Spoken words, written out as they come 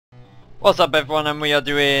What's up everyone, and we are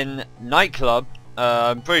doing nightclub.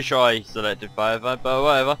 I'm pretty sure I selected firefight, but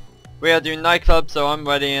whatever. We are doing nightclub, so I'm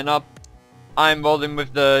readying up. I'm rolling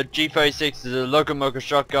with the G36, the Locomoco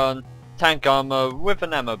shotgun, tank armor with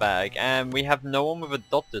an ammo bag, and we have no one with a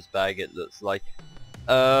doctor's bag, it looks like.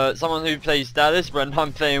 Someone who plays Status, but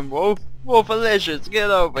I'm playing Wolf. Wolfalicious,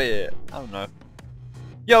 get over here. I don't know.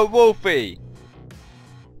 Yo, Wolfie!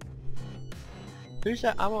 Who's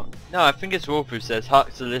that? No, I think it's Wolf who says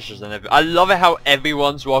Huck's delicious and everything. I love it how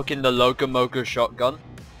everyone's rocking the Locomoco shotgun.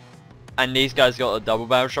 And these guys got a double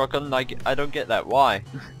barrel shotgun. Like, I don't get that. Why?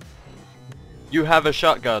 You have a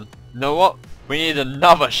shotgun. You know what? We need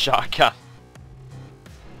another shotgun.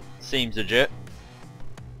 Seems legit.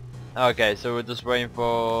 Okay, so we're just waiting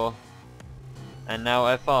for... And now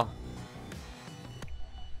FR.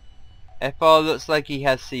 FR looks like he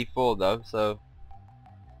has C4 though, so...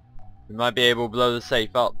 we might be able to blow the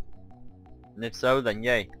safe up. And if so, then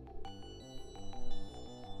yay.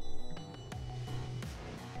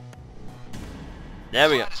 There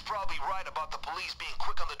we go. Is probably right about the police being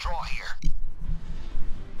quick on the draw here.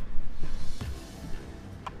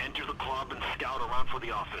 Enter the club and scout around for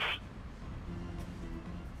the office.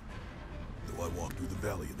 Though I walk through the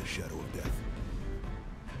valley of the shadow of death.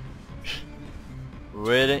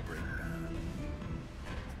 Really?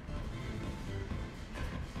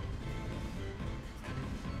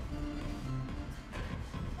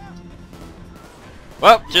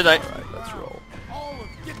 Well, too late. Alright, let's roll. All of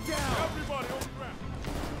get down! Everybody on the ground!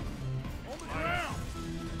 On the ground!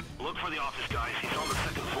 Look for the office, guys. He's on the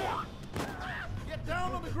second floor. Get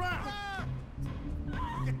down on the ground!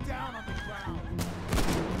 Get down on the ground!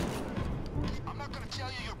 I'm not gonna tell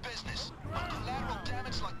you your business, but collateral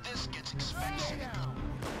damage like this gets expensive.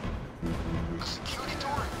 A security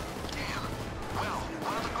door? Damn. Well,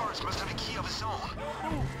 one of the guards must have a key of his own.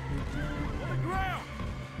 On the ground!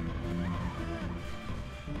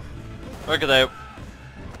 Look at that.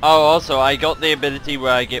 Oh, also, I got the ability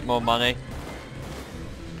where I get more money.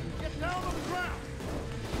 Get down on the ground!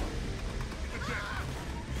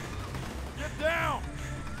 Get down!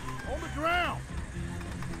 On the ground!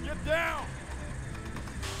 Get down!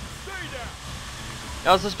 Stay down!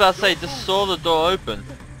 I was just about to say, just saw the door open.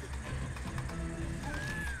 Get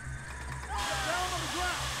down on the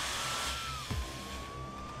ground!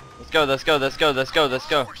 Let's go, let's go, let's go, let's go, let's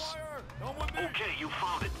go. Fire! No one there! Okay, you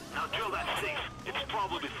found it. Now drill that safe. It's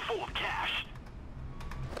probably full of cash.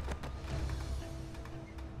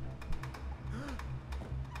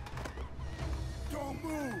 Don't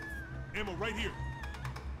move! Ammo right here!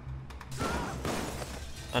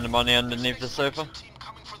 And the money underneath the sofa. Team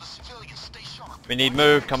coming for the civilians. Stay sharp. We need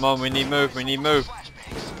move, come on, we need move, we need move.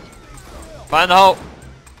 Find the hole.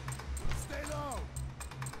 Stay low!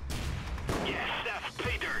 Yes, that's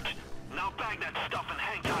pay dirt. Now bag that stuff and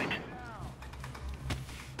hang tight.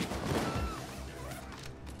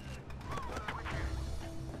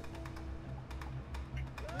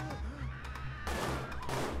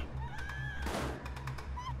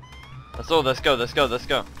 That's all, let's go, let's go, let's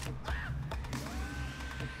go. In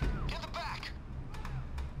the back.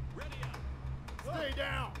 Stay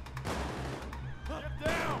down! Get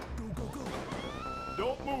down! Go, go, go!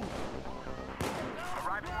 Don't move!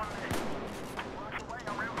 Arriving 1 minute. Watch away,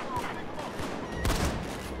 I'm real close.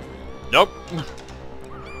 Nope.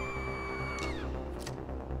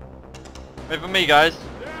 Wait for me, guys.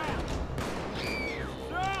 Down!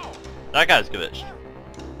 Down! That guy's glitched.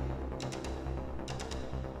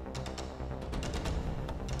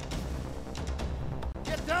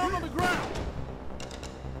 Get down on the ground!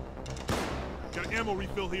 Got an ammo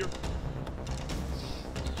refill here.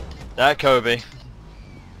 That Kobe.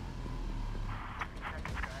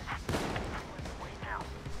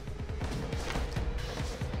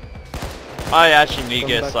 I actually need to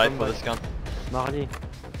get a sight for this gun. Marley.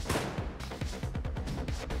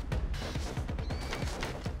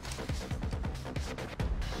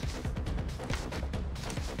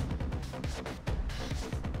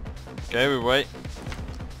 Okay, we wait.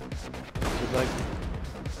 Good luck.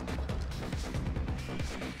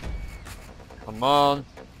 Come on.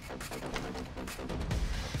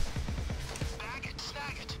 Bag it,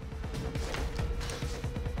 snag it.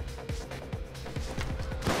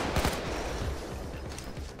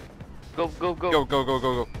 Go, go, go. Go, go, go,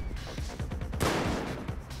 go, go.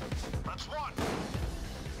 That's one.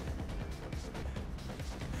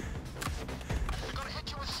 They're gonna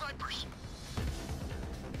hit you with snipers.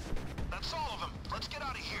 That's all of them. Let's get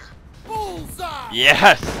out of here. Bullseye!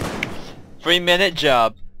 Yes! 3-minute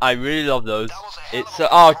job. I really love those. That was a hell It's of a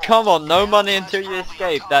oh fight. come on, no money until you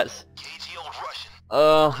escape. That's Cagey old Russian.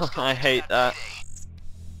 I hate that.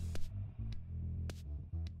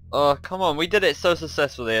 Oh, come on, we did it so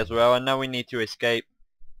successfully as well, and now we need to escape.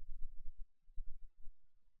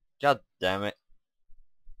 God damn it.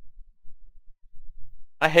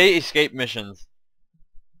 I hate escape missions.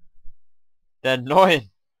 They're annoying.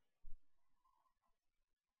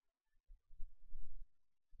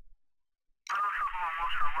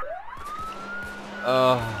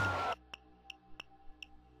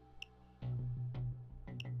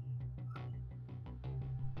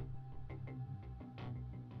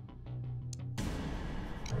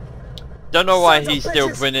 Don't know why he's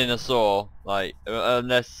still bringing a saw, like,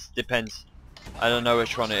 unless, depends. I don't know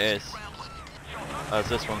which one it is. Oh, it's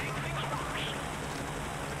this one.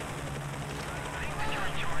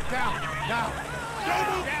 Down, down.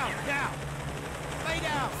 Down, down. Lay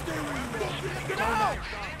down. Down.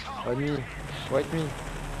 Wait me. Wait me.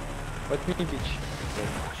 Wait me, bitch.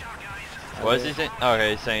 What is he saying?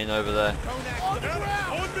 Okay, he's saying over there. On the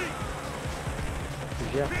ground. On me.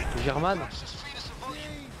 German. Come on.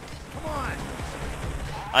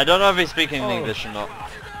 I don't know if he's speaking English or not.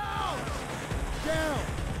 Down.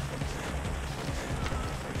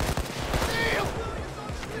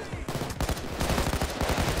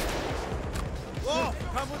 Whoa,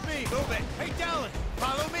 come with me. Move it. Hey, Dallas,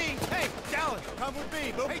 follow me. Hey, Dallas, come with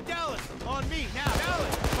me. Hey, Dallas, on me now.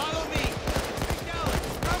 Dallas, follow me. Hey,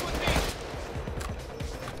 Dallas, come with me.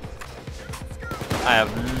 I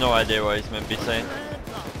have no idea what he's meant to be saying.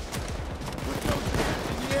 Put those hands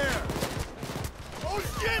in the air. Oh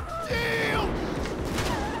shit! Damn!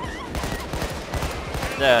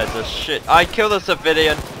 There's a shit. I killed a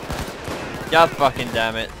civilian. God fucking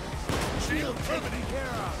damn it. Shield taken care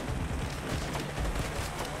of.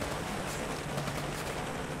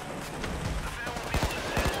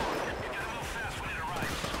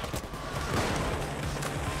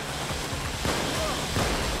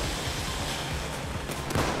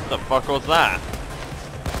 What the fuck was that?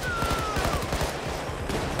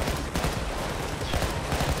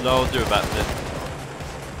 No, do a backflip.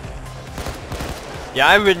 Yeah,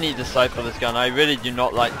 I really need the sight for this gun. I really do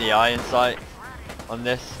not like the eye in sight on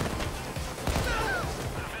this.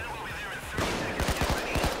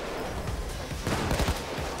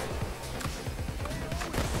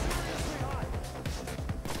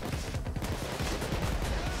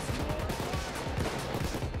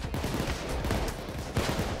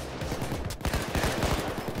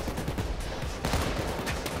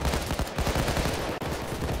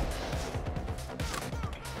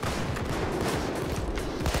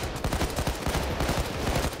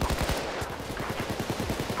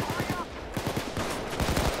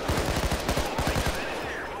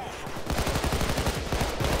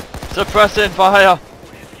 Suppressing fire! Are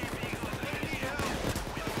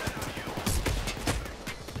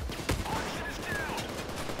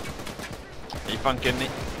you funking me?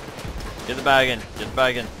 Get the bag in, get the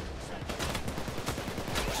bag in.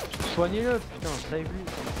 Soignez-le, putain, save-lui.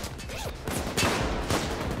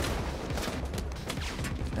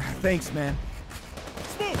 Thanks, man.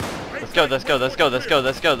 Let's go, let's go, let's go, let's go,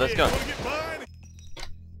 let's go, let's go.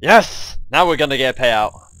 Yes! Now we're gonna get a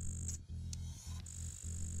payout.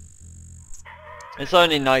 It's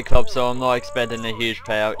only nightclub, so I'm not expecting a huge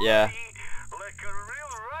payout, yeah.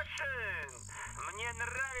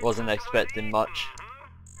 Wasn't expecting much.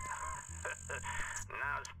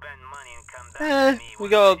 We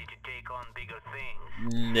got...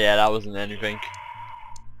 yeah, that wasn't anything.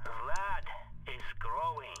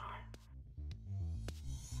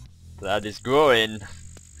 That is growing.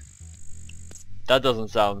 That doesn't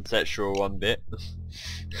sound sexual one bit.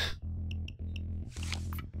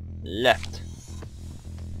 Left.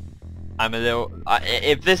 I'm a little...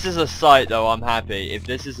 if this is a sight though, I'm happy. If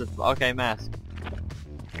this is a... okay, mask.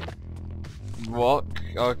 What?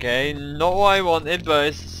 Okay, not what I wanted, but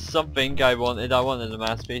it's something I wanted. I wanted a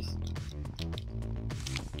mask piece.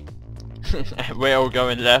 We're all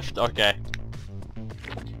going left? Okay.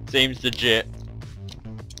 Seems legit.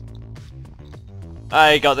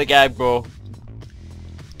 I got the gag ball.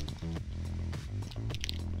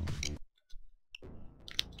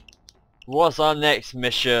 What's our next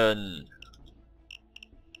mission?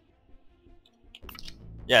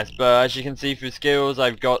 Yes, but as you can see through skills,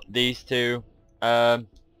 I've got these two. One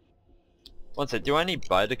sec, do I need to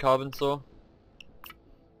buy the carbon saw?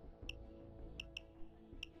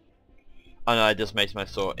 Oh no, I just makes my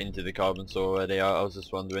saw into the carbon saw already. I was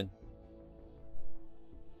just wondering.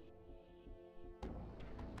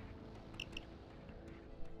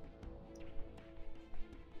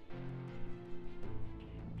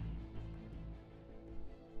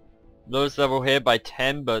 Lowest level here by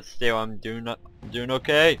 10, but still I'm doing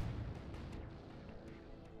okay.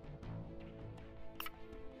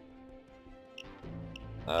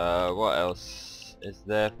 What else is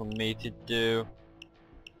there for me to do?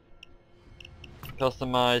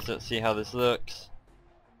 Customize, let's see how this looks.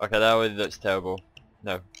 Okay, that already looks terrible.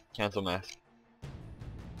 No, cancel mask.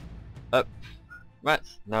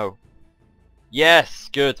 Rats, no. Yes,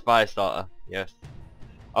 good, fire starter, yes.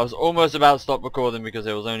 I was almost about to stop recording because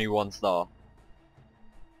there was only 1 star.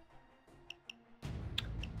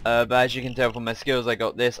 But as you can tell from my skills, I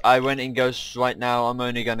got this. I went in ghosts right now. I'm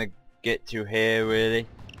only gonna get to here really,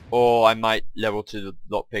 or I might level to the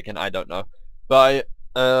lock picking. I don't know. But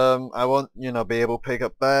I want be able to pick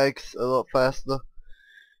up bags a lot faster.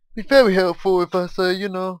 Be very helpful if I say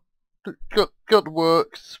got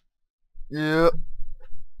works. Yeah.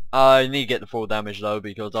 I need to get the full damage though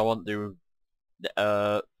because I want to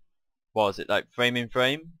what is it, like frame in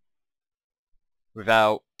frame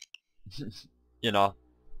without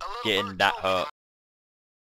getting that hurt.